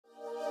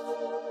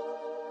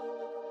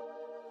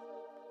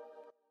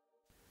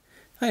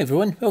Hi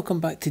everyone, welcome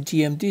back to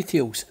GM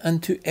Details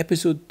and to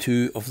episode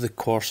 2 of the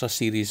Corsa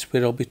series,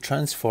 where I'll be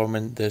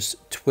transforming this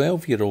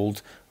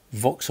 12-year-old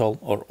Vauxhall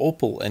or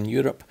Opel in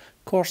Europe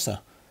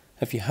Corsa.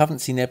 If you haven't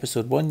seen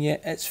episode 1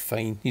 yet, it's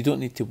fine, you don't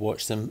need to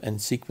watch them in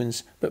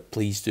sequence, but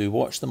please do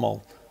watch them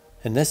all.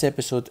 In this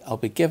episode I'll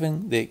be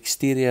giving the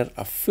exterior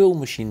a full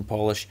machine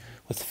polish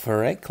with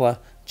Farecla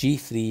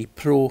G3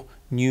 Pro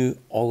new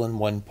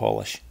all-in-one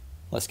polish.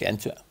 Let's get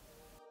into it.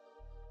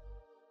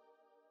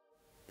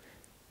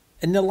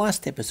 In the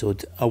last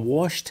episode, I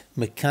washed,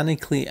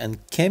 mechanically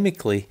and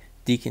chemically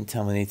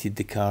decontaminated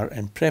the car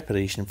in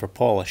preparation for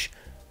polish,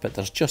 but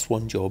there's just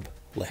one job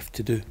left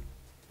to do.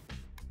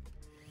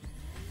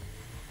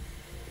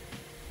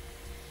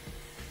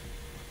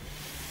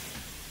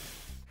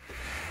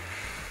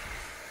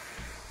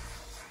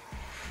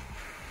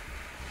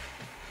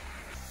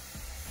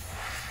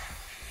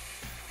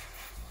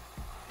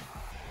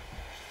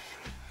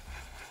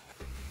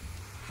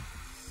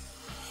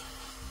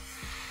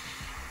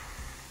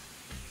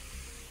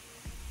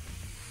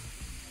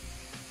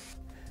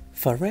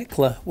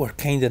 Farecla were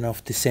kind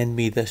enough to send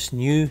me this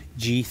new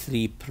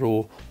G3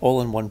 Pro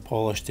all-in-one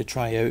polish to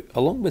try out,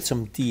 along with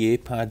some DA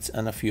pads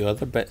and a few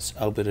other bits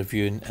I'll be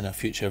reviewing in a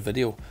future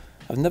video.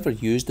 I've never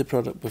used the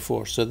product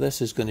before, so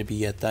this is going to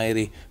be a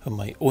diary of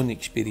my own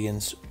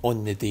experience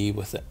on the day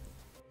with it.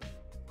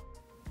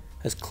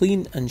 As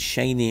clean and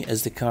shiny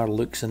as the car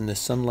looks in the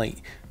sunlight,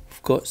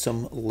 we've got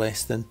some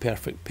less than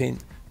perfect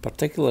paint,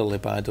 particularly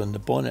bad on the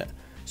bonnet.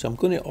 So I'm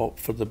going to opt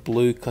for the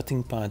blue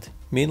cutting pad,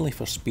 mainly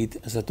for speed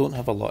as I don't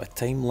have a lot of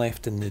time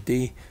left in the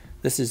day.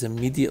 This is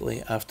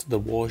immediately after the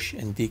wash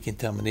and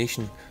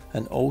decontamination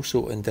and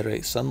also in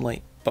direct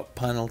sunlight, but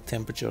panel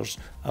temperatures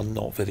are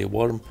not very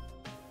warm.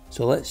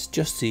 So let's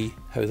just see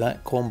how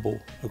that combo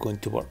are going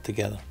to work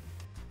together.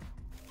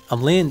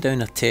 I'm laying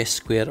down a test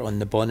square on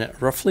the bonnet.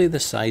 Roughly the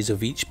size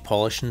of each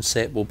polishing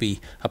set will be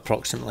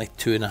approximately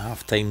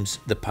 2.5 times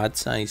the pad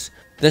size.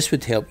 This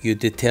would help you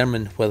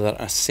determine whether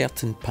a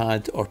certain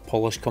pad or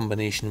polish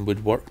combination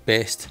would work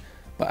best,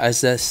 but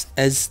as this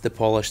is the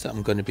polish that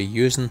I'm going to be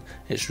using,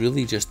 it's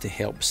really just to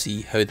help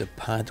see how the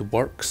pad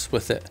works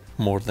with it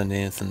more than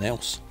anything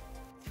else.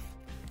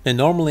 Now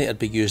normally I'd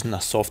be using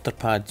a softer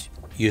pad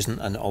using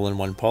an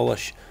all-in-one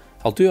polish.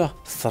 I'll do a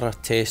thorough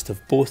test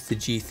of both the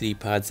G3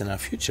 pads in a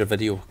future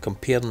video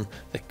comparing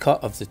the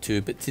cut of the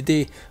two, but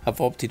today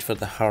I've opted for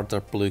the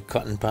harder blue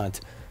cutting pad.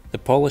 The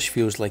polish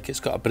feels like it's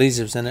got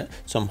abrasives in it,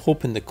 so I'm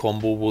hoping the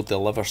combo will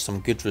deliver some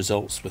good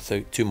results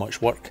without too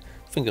much work.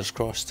 Fingers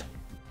crossed.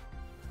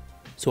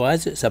 So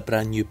as it's a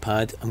brand new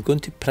pad, I'm going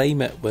to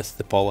prime it with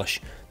the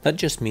polish. That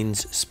just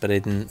means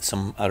spreading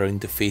some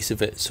around the face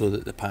of it so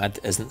that the pad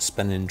isn't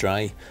spinning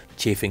dry,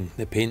 chafing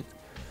the paint.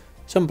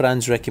 Some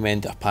brands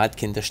recommend a pad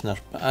conditioner,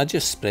 but I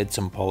just spread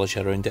some polish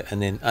around it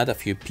and then add a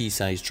few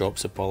pea-sized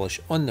drops of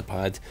polish on the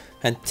pad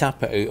and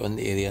tap it out on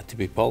the area to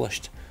be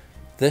polished.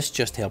 This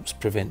just helps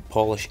prevent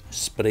polish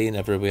spraying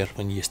everywhere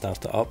when you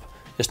start it up.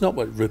 It's not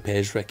what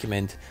Rupes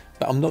recommend,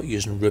 but I'm not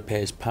using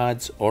Rupes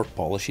pads or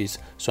polishes,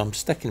 so I'm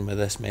sticking with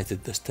this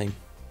method this time.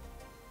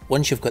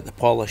 Once you've got the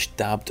polish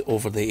dabbed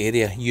over the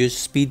area, use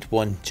speed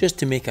 1 just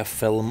to make a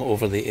film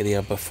over the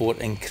area before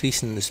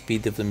increasing the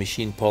speed of the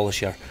machine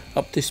polisher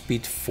up to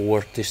speed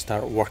 4 to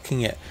start working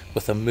it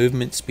with a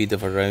movement speed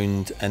of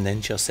around an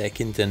inch a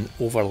second in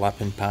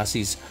overlapping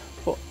passes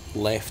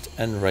left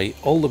and right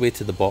all the way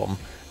to the bottom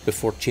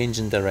before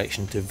changing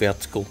direction to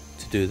vertical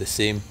to do the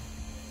same.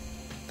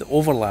 The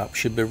overlap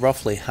should be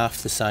roughly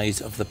half the size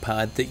of the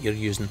pad that you're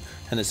using,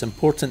 and it's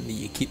important that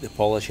you keep the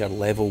polisher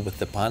level with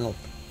the panel.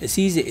 It's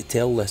easy to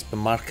tell this by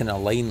marking a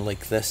line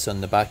like this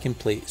on the backing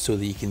plate so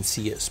that you can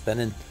see it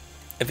spinning.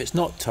 If it's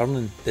not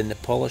turning, then the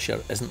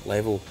polisher isn't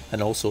level and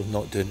also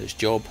not doing its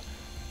job.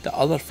 The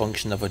other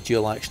function of a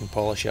dual action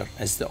polisher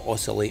is the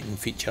oscillating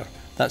feature.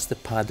 That's the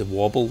pad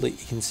wobble that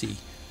you can see.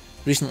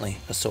 Recently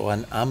I saw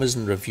an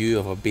Amazon review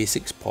of a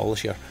basics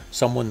polisher.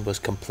 Someone was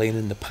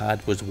complaining the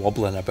pad was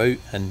wobbling about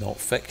and not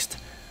fixed.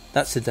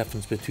 That's the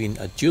difference between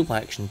a dual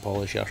action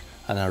polisher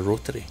and a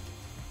rotary.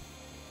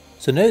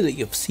 So now that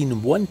you've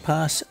seen one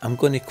pass, I'm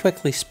going to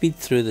quickly speed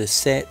through the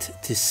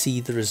set to see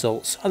the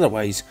results,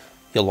 otherwise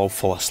you'll all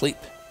fall asleep.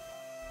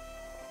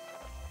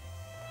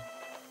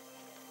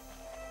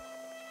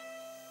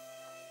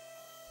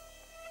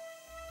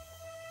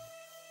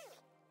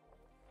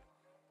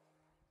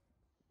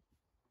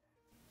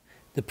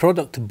 The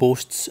product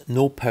boasts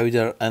no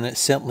powder, and it's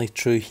certainly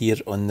true here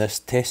on this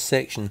test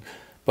section,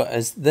 but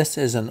as this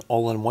is an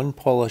all-in-one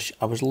polish,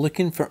 I was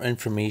looking for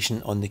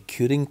information on the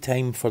curing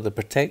time for the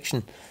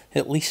protection,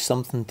 at least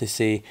something to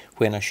say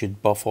when I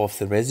should buff off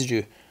the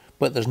residue,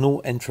 but there's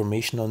no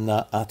information on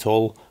that at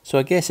all, so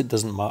I guess it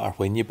doesn't matter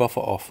when you buff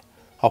it off.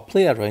 I'll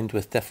play around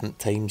with different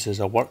times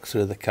as I work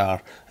through the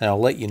car, and I'll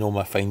let you know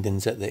my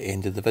findings at the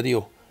end of the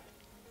video.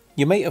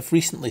 You might have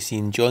recently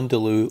seen John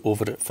DeLue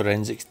over at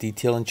Forensics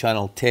Detailing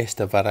channel test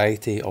a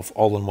variety of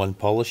all-in-one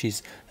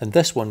polishes, and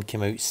this one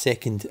came out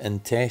second in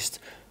test,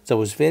 so I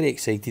was very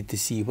excited to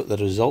see what the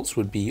results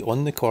would be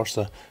on the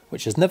Corsa,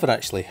 which has never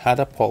actually had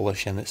a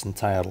polish in its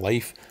entire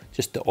life,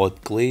 just the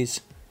odd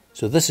glaze.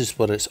 So this is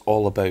what it's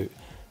all about.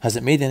 Has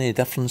it made any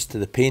difference to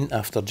the paint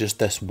after just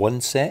this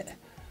one set?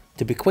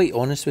 To be quite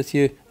honest with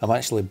you, I'm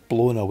actually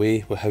blown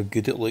away with how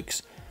good it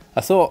looks.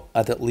 I thought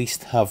I'd at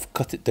least have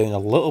cut it down a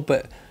little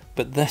bit,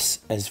 but this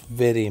is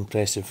very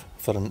impressive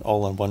for an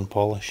all-in-one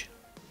polish.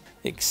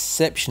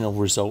 Exceptional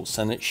results,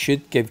 and it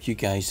should give you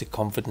guys the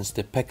confidence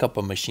to pick up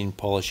a machine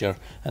polisher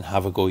and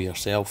have a go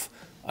yourself,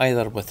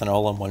 either with an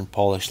all-in-one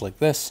polish like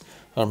this,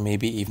 or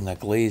maybe even a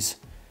glaze.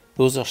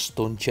 Those are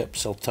stone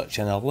chips I'll touch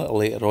on a little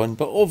later on,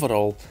 but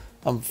overall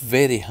I'm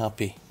very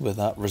happy with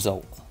that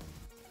result.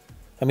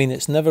 I mean,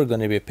 it's never going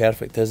to be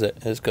perfect, is it?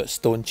 It's got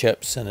stone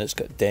chips and it's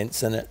got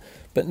dents in it,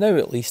 but now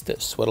at least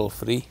it's swirl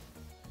free.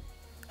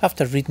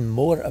 After reading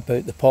more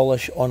about the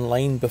polish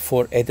online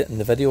before editing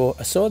the video,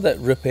 I saw that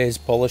Rupes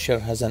polisher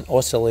has an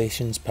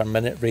oscillations per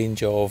minute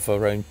range of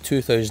around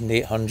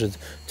 2800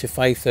 to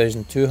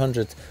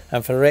 5200,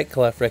 and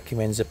Farecla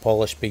recommends the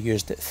polish be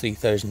used at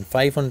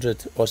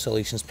 3500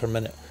 oscillations per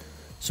minute.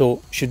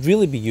 So should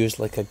really be used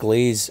like a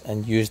glaze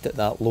and used at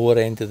that lower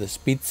end of the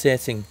speed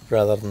setting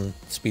rather than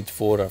speed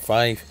 4 or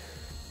 5.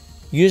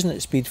 Using it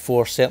at speed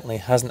 4 certainly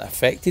hasn't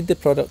affected the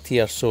product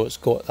here, so it's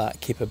got that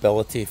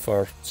capability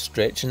for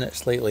stretching it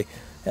slightly.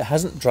 It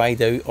hasn't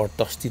dried out or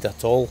dusted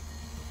at all.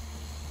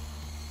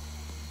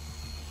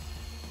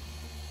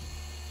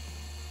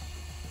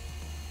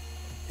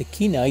 The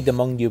keen-eyed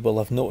among you will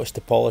have noticed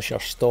the polisher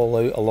stall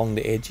out along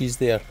the edges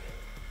there,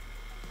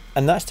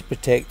 and that's to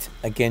protect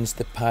against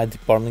the pad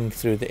burning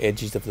through the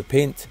edges of the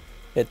paint.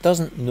 It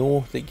doesn't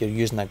know that you're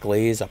using a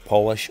glaze, a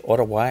polish or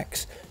a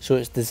wax, so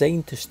it's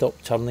designed to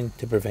stop turning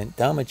to prevent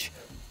damage.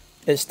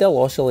 It still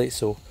oscillates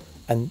though,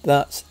 and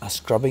that's a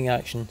scrubbing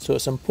action, so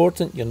it's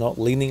important you're not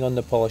leaning on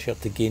the polisher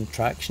to gain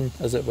traction,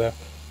 as it were.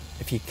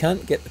 If you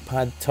can't get the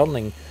pad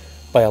turning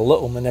by a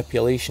little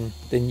manipulation,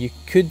 then you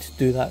could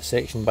do that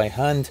section by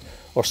hand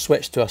or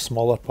switch to a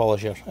smaller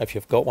polisher if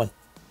you've got one.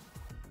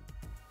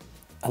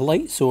 A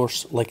light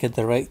source like a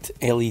direct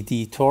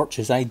LED torch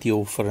is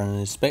ideal for an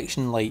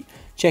inspection light,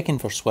 checking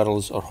for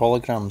swirls or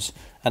holograms,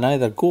 and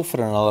either go for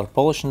another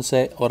polishing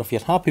set, or if you're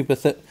happy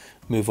with it,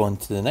 move on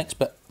to the next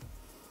bit.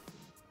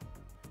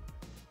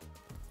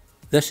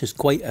 This is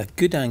quite a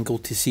good angle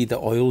to see the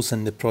oils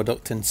in the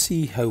product and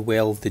see how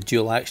well the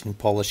dual action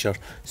polisher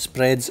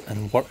spreads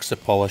and works the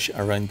polish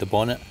around the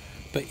bonnet.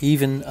 But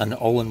even an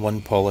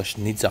all-in-one polish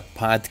needs a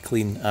pad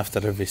clean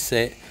after every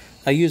set.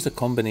 I used a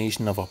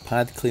combination of a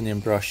pad cleaning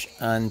brush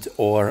and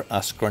or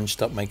a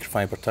scrunched up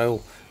microfiber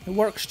towel. It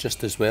works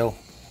just as well.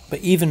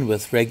 But even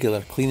with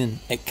regular cleaning,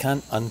 it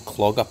can't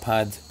unclog a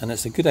pad, and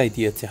it's a good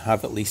idea to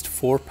have at least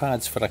 4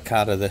 pads for a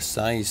car of this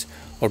size,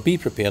 or be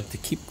prepared to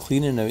keep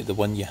cleaning out the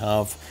one you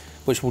have,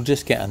 which will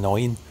just get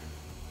annoying.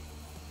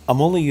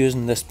 I'm only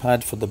using this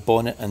pad for the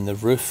bonnet and the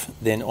roof,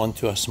 then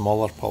onto a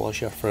smaller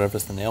polisher for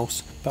everything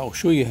else, but I'll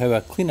show you how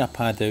I clean a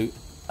pad out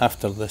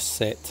after this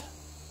set.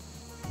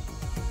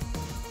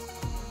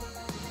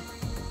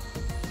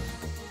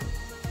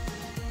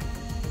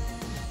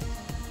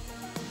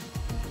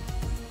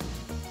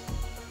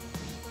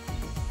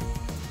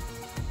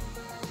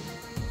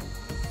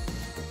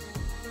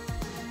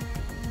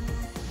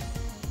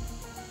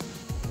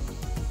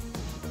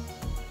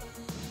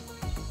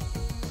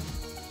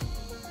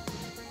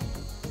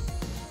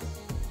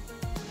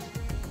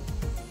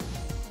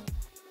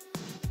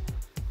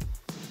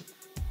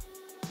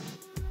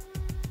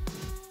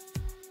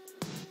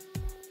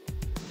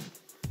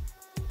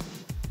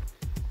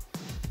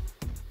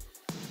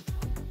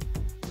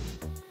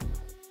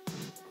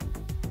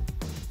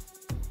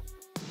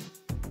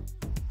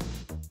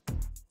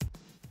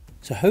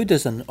 So how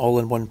does an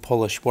all-in-one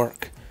polish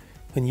work?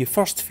 When you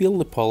first feel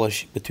the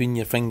polish between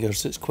your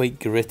fingers, it's quite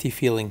gritty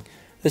feeling.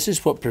 This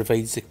is what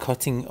provides the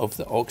cutting of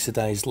the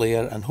oxidised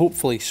layer, and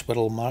hopefully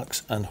swirl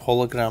marks and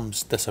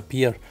holograms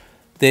disappear.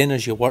 Then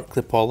as you work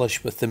the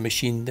polish with the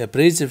machine, the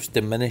abrasives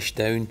diminish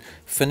down,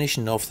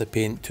 finishing off the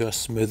paint to a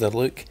smoother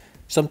look.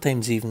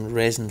 Sometimes even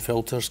resin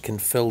filters can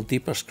fill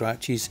deeper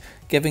scratches,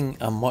 giving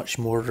a much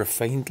more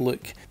refined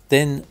look.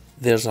 Then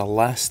there's a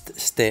last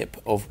step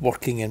of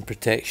working in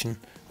protection,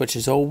 which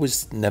is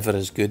always never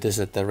as good as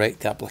a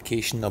direct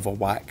application of a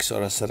wax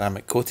or a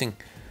ceramic coating.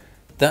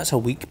 That's a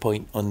weak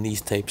point on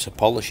these types of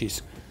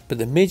polishes, but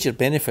the major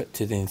benefit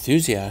to the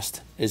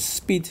enthusiast is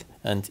speed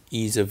and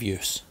ease of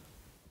use.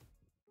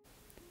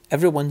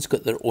 Everyone's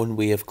got their own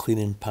way of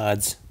cleaning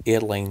pads,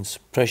 airlines,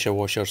 pressure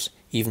washers,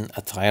 even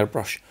a tyre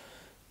brush.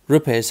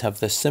 Rupes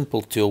have this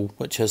simple tool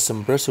which has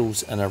some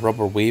bristles and a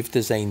rubber wave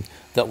design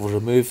that will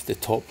remove the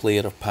top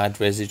layer of pad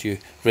residue,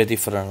 ready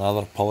for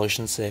another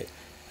polishing set.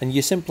 And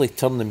you simply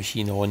turn the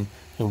machine on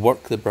and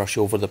work the brush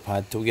over the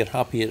pad till you're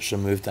happy it's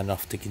removed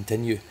enough to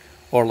continue.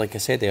 Or like I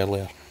said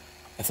earlier,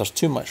 if there's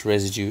too much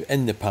residue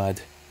in the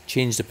pad,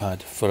 change the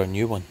pad for a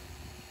new one.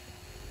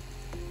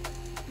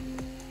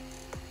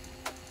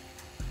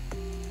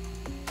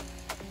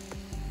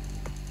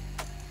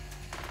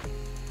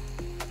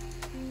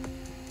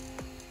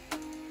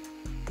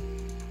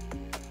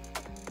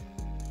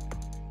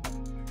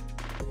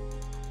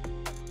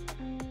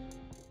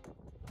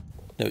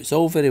 Now it's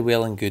all very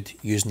well and good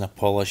using a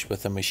polish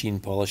with a machine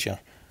polisher,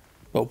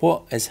 but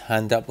what is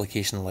hand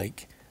application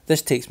like?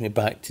 This takes me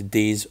back to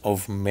days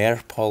of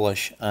mere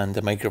polish and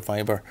a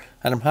microfiber,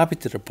 and I'm happy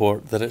to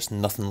report that it's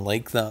nothing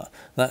like that.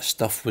 That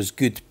stuff was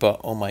good,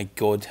 but oh my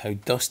god, how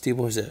dusty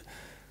was it?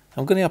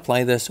 I'm going to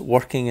apply this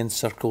working in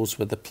circles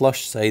with the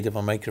plush side of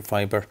a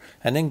microfiber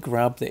and then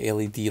grab the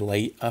LED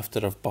light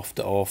after I've buffed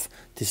it off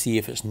to see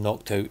if it's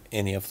knocked out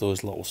any of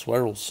those little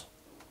swirls.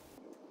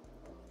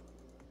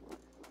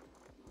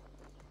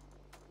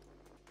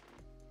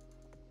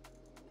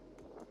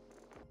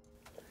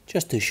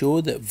 Just to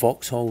show that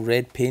Vauxhall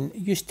red paint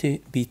used to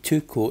be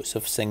 2 coats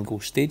of single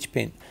stage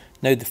paint.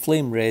 Now the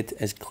flame red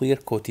is clear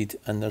coated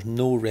and there's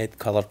no red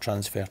colour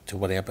transfer to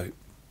worry about.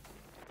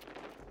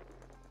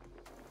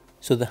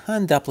 So the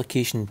hand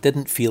application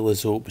didn't feel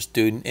as though it was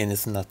doing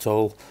anything at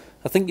all.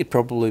 I think you'd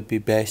probably be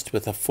best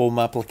with a foam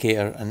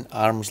applicator and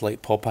arms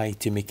like Popeye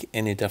to make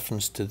any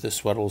difference to the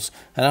swirls,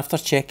 and after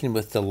checking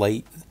with the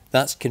light,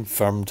 that's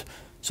confirmed.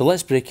 So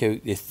let's break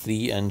out the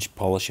 3-inch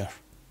polisher.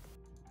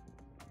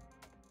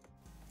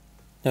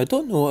 Now I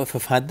don't know if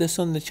I've had this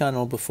on the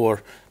channel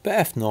before, but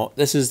if not,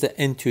 this is the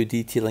Into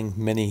Detailing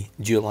Mini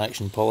Dual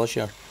Action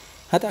Polisher.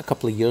 Had it a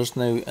couple of years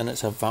now and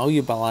it's a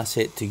valuable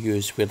asset to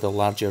use where the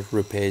larger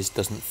Rupes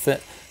doesn't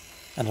fit,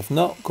 and I've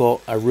not got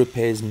a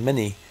Rupes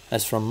Mini,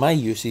 as from my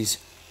uses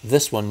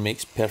this one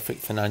makes perfect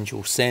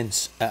financial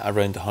sense at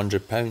around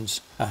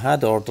 £100. I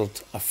had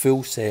ordered a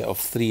full set of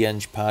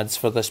 3-inch pads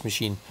for this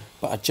machine,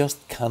 but I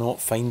just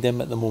cannot find them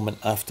at the moment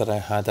after I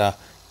had a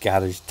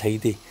garage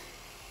tidy.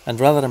 And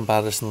rather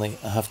embarrassingly,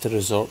 I have to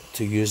resort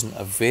to using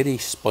a very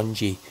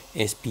spongy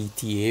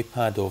SPTA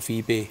pad off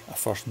eBay I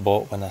first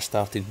bought when I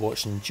started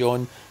watching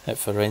John at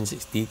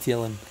Forensics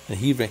Detailing, and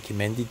he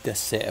recommended this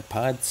set of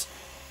pads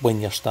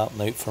when you're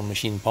starting out for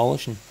machine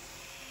polishing.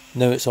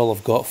 Now it's all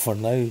I've got for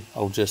now,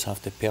 I'll just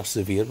have to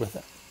persevere with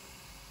it.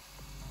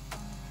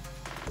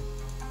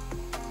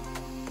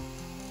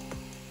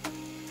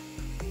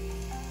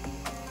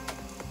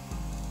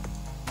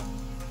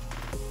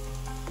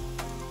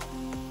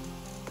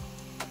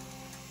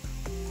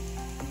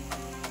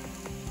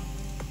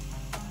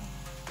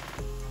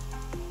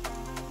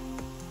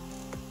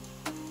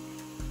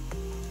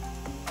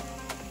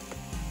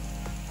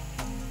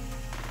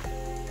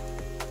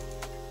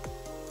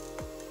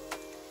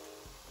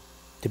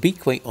 To be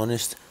quite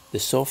honest, the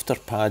softer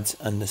pads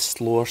and the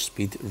slower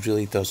speed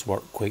really does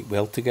work quite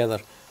well together,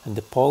 and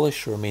the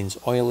polish remains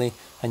oily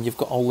and you've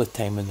got all the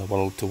time in the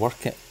world to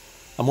work it.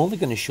 I'm only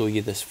going to show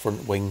you this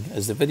front wing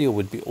as the video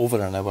would be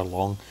over an hour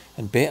long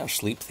and better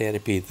sleep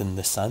therapy than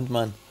the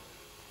Sandman.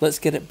 Let's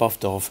get it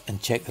buffed off and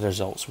check the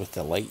results with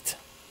the light.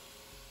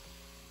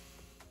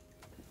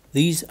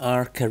 These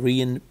are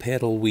Korean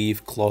pearl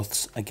weave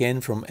cloths,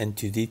 again from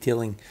Into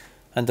Detailing,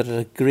 and they're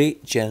a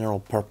great general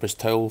purpose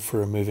towel for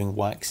removing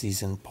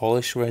waxes and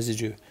polish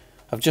residue.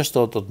 I've just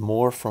ordered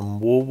more from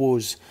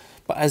Wowo's,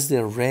 but as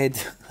they're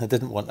red, I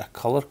didn't want a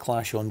colour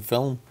clash on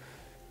film.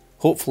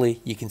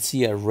 Hopefully you can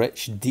see a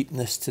rich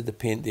deepness to the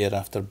paint there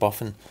after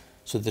buffing,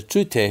 so the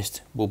true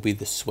test will be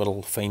the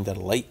swirl finder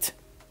light.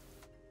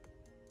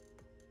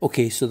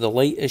 Okay, so the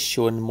light is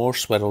showing more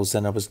swirls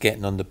than I was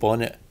getting on the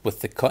bonnet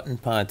with the cutting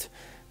pad.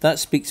 That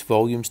speaks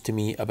volumes to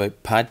me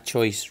about pad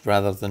choice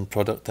rather than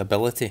product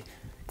ability.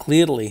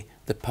 Clearly,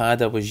 the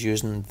pad I was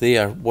using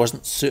there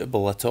wasn't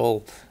suitable at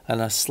all, and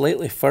a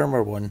slightly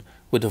firmer one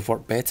would have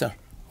worked better,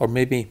 or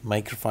maybe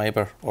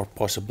microfiber or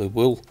possibly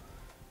wool.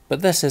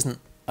 But this isn't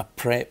a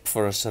prep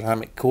for a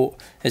ceramic coat,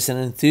 it's an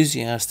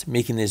enthusiast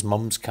making his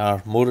mum's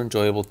car more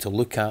enjoyable to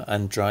look at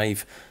and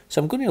drive, so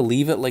I'm going to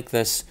leave it like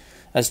this,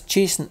 as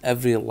chasing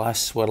every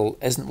last swirl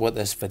isn't what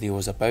this video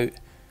is about.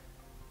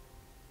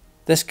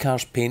 This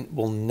car's paint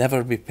will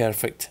never be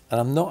perfect,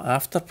 and I'm not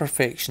after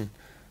perfection.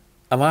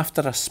 I'm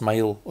after a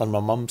smile on my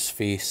mum's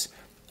face,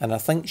 and I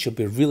think she'll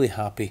be really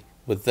happy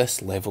with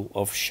this level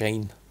of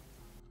shine.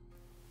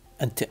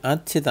 And to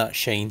add to that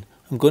shine,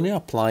 I'm going to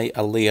apply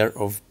a layer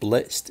of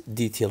Blitzed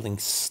Detailing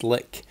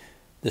Slick,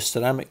 the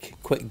ceramic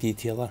quick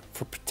detailer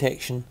for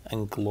protection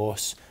and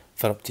gloss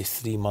for up to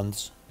 3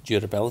 months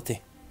durability.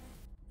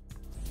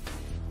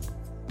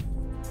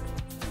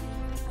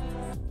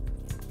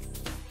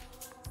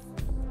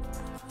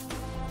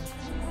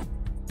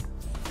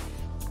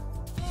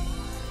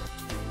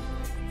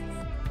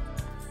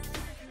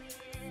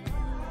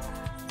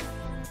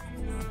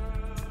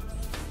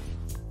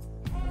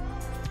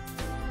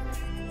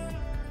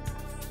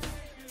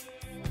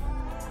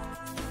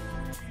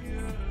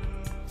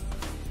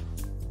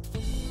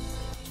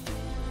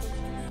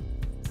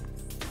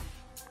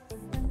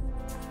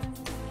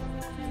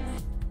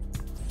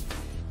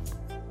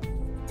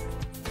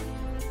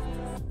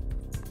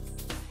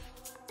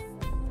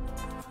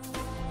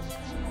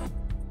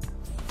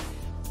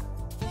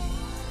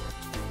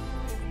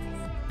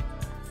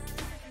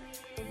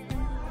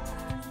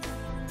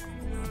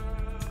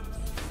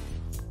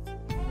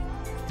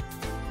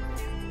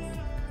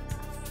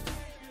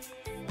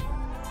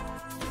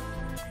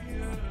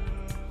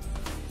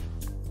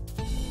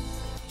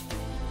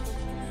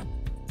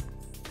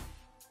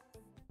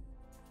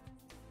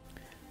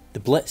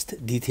 The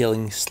Blitzed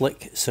Detailing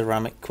Slick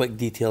Ceramic Quick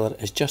Detailer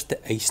is just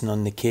the icing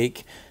on the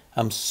cake.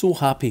 I'm so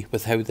happy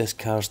with how this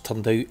car's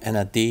turned out in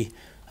a day.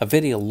 A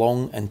very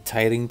long and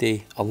tiring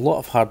day, a lot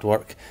of hard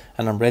work,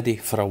 and I'm ready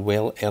for a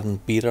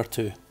well-earned beer or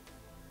two.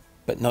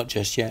 But not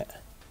just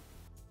yet.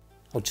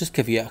 I'll just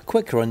give you a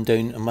quick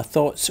rundown on my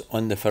thoughts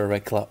on the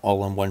Farecla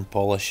All-in-One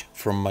polish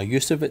from my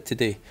use of it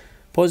today.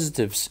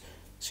 Positives: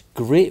 it's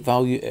great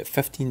value at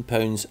 £15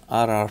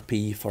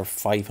 RRP for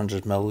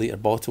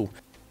 500ml bottle.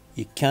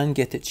 You can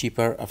get it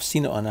cheaper. I've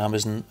seen it on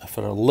Amazon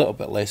for a little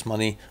bit less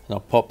money, and I'll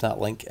pop that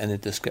link in the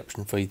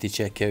description for you to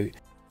check out.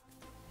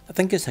 I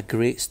think it's a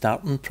great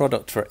starting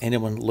product for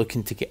anyone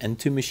looking to get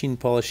into machine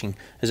polishing,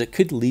 as it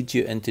could lead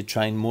you into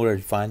trying more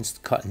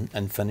advanced cutting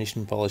and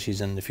finishing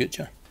polishes in the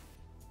future.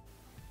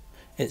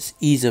 Its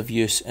ease of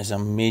use is a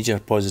major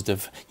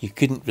positive. You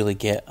couldn't really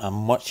get a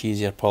much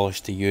easier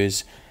polish to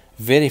use.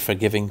 Very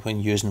forgiving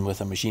when using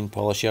with a machine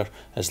polisher,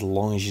 as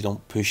long as you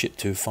don't push it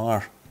too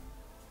far.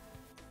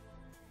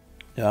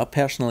 Now, I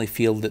personally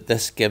feel that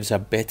this gives a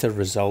better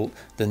result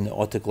than the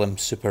Autoglym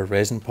Super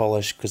Resin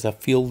Polish, because I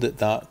feel that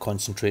that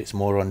concentrates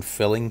more on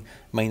filling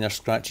minor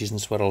scratches and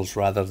swirls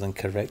rather than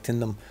correcting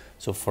them.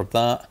 So for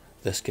that,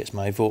 this gets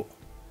my vote.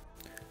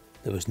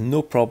 There was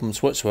no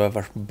problems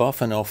whatsoever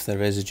buffing off the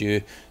residue,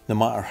 no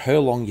matter how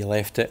long you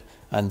left it,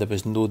 and there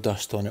was no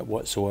dust on it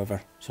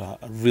whatsoever. So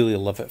I really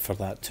love it for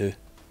that too.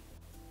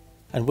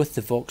 And with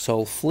the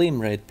Vauxhall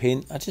Flame Red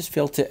paint, I just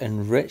felt it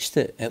enriched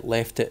it. It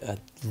left it a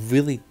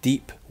really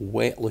deep,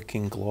 wet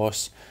looking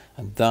gloss,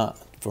 and that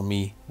for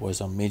me was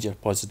a major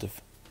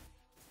positive.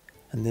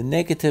 And the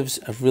negatives,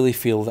 I really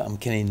feel that I'm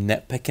kind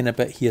of nitpicking a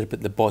bit here,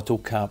 but the bottle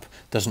cap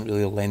doesn't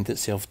really lend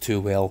itself too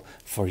well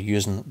for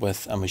using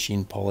with a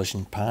machine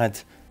polishing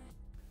pad.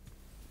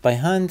 By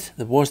hand,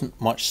 there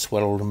wasn't much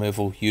swirl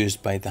removal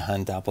used by the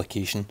hand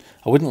application.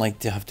 I wouldn't like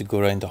to have to go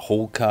around a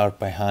whole car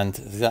by hand.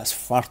 That's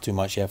far too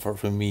much effort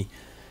for me.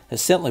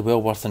 It's certainly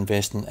well worth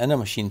investing in a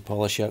machine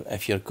polisher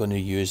if you're going to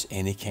use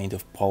any kind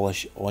of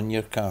polish on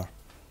your car.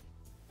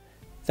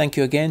 Thank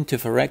you again to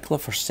Farecla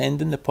for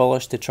sending the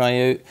polish to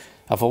try out.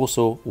 I've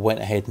also went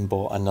ahead and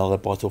bought another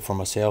bottle for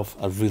myself.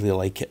 I really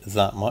like it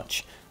that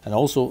much. And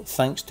also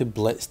thanks to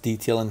Blitzed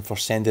Detailing for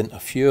sending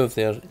a few of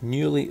their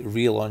newly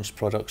relaunched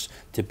products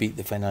to beat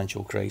the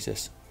financial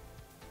crisis.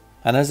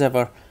 And as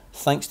ever,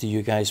 thanks to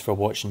you guys for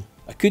watching.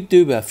 I could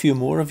do with a few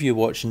more of you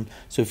watching,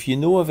 so if you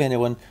know of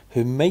anyone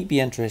who might be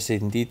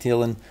interested in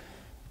detailing,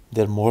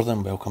 they're more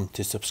than welcome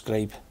to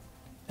subscribe.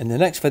 In the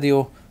next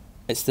video,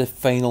 it's the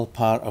final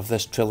part of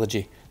this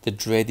trilogy, the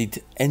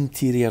dreaded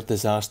interior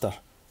disaster.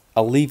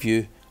 I'll leave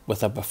you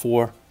with a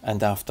before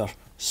and after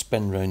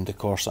spin round the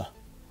Corsa.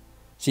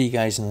 See you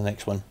guys in the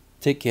next one.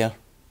 Take care.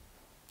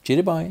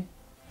 Cheerio bye.